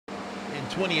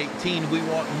2018, we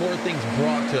want more things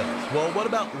brought to us. Well, what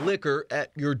about liquor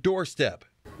at your doorstep?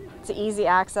 It's easy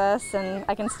access, and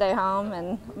I can stay home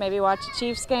and maybe watch a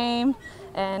Chiefs game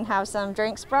and have some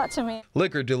drinks brought to me.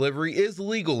 Liquor delivery is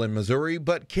legal in Missouri,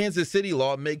 but Kansas City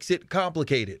law makes it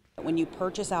complicated. When you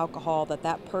purchase alcohol,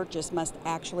 that purchase must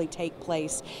actually take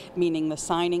place, meaning the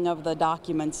signing of the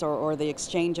documents or the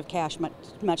exchange of cash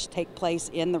must take place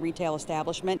in the retail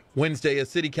establishment. Wednesday, a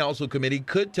city council committee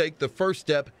could take the first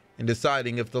step in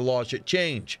deciding if the law should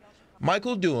change.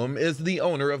 Michael Dewum is the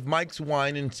owner of Mike's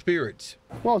Wine and Spirits.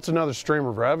 Well, it's another stream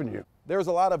of revenue. There's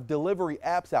a lot of delivery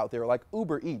apps out there like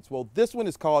Uber Eats. Well, this one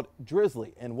is called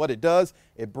Drizzly, and what it does,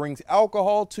 it brings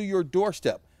alcohol to your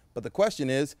doorstep. But the question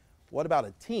is, what about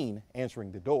a teen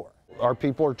answering the door? Our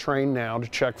people are trained now to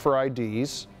check for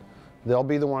IDs. They'll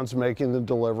be the ones making the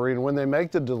delivery, and when they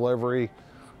make the delivery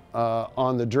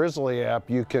on the Drizzly app,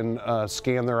 you can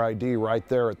scan their ID right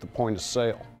there at the point of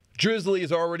sale. Drizzly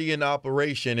is already in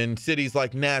operation in cities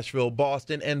like Nashville,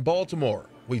 Boston, and Baltimore.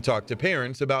 We talked to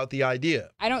parents about the idea.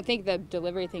 I don't think the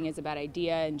delivery thing is a bad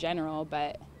idea in general,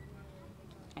 but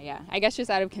yeah, I guess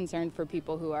just out of concern for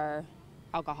people who are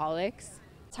alcoholics.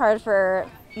 It's hard for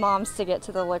moms to get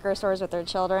to the liquor stores with their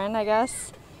children, I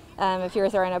guess. If you were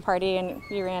throwing a party and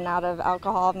you ran out of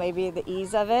alcohol, maybe the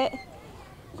ease of it.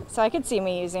 So I could see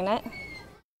me using it.